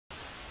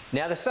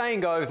Now, the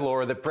saying goes,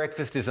 Laura, that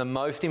breakfast is the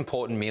most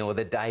important meal of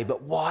the day,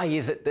 but why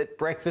is it that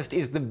breakfast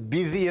is the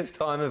busiest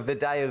time of the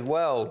day as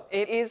well?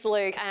 It is,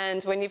 Luke,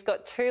 and when you've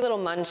got two little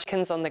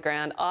munchkins on the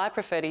ground, I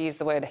prefer to use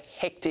the word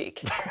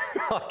hectic.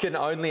 I can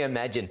only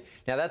imagine.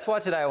 Now, that's why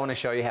today I want to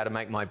show you how to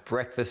make my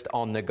breakfast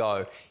on the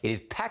go. It is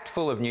packed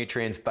full of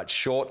nutrients, but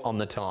short on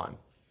the time.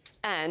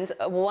 And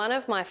one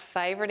of my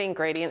favourite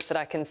ingredients that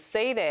I can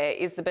see there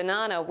is the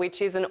banana,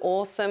 which is an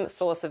awesome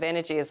source of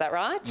energy. Is that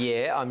right?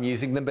 Yeah, I'm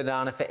using the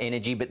banana for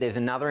energy, but there's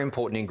another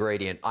important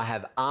ingredient. I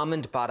have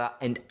almond butter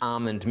and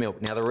almond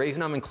milk. Now, the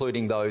reason I'm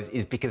including those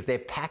is because they're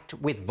packed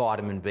with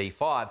vitamin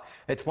B5.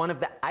 It's one of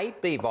the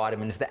 8 B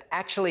vitamins that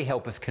actually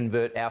help us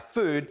convert our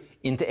food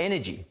into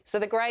energy. So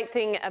the great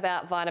thing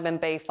about vitamin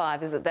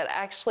B5 is that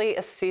actually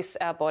assists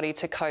our body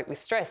to cope with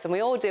stress. And we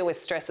all deal with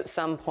stress at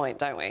some point,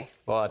 don't we?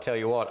 Well, I tell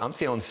you what, I'm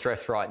feeling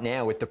stressed right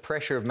now with the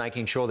pressure of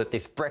making sure that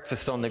this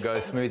breakfast on the go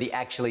smoothie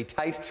actually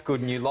tastes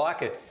good and you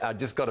like it. I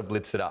just got to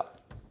blitz it up.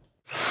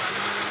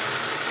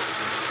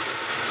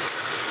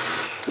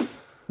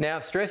 Now,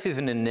 stress is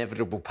an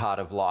inevitable part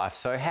of life,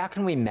 so how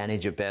can we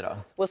manage it better?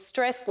 Well,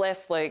 stress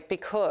less, Luke,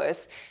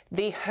 because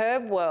the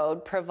herb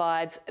world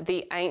provides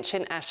the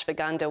ancient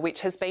ashwagandha, which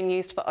has been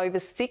used for over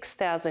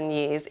 6,000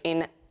 years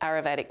in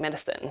Ayurvedic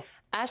medicine.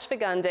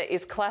 Ashwagandha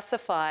is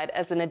classified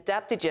as an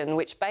adaptogen,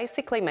 which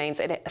basically means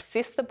it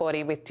assists the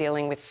body with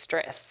dealing with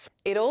stress.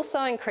 It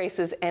also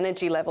increases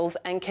energy levels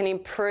and can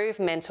improve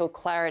mental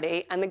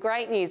clarity. And the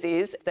great news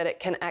is that it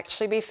can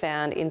actually be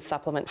found in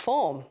supplement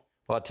form.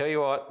 Well, I'll tell you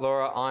what,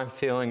 Laura, I'm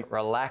feeling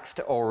relaxed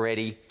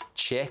already.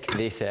 Check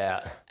this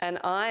out. And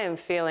I am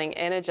feeling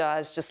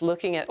energised just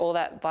looking at all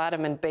that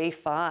vitamin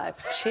B5.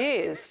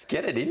 Cheers.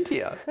 Get it into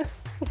you.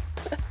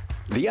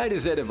 The A to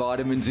Z of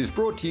Vitamins is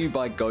brought to you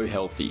by Go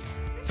Healthy.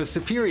 For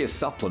superior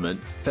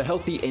supplement, for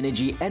healthy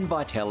energy and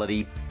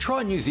vitality,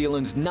 try New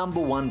Zealand's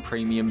 #1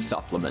 premium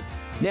supplement.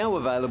 Now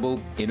available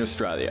in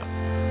Australia.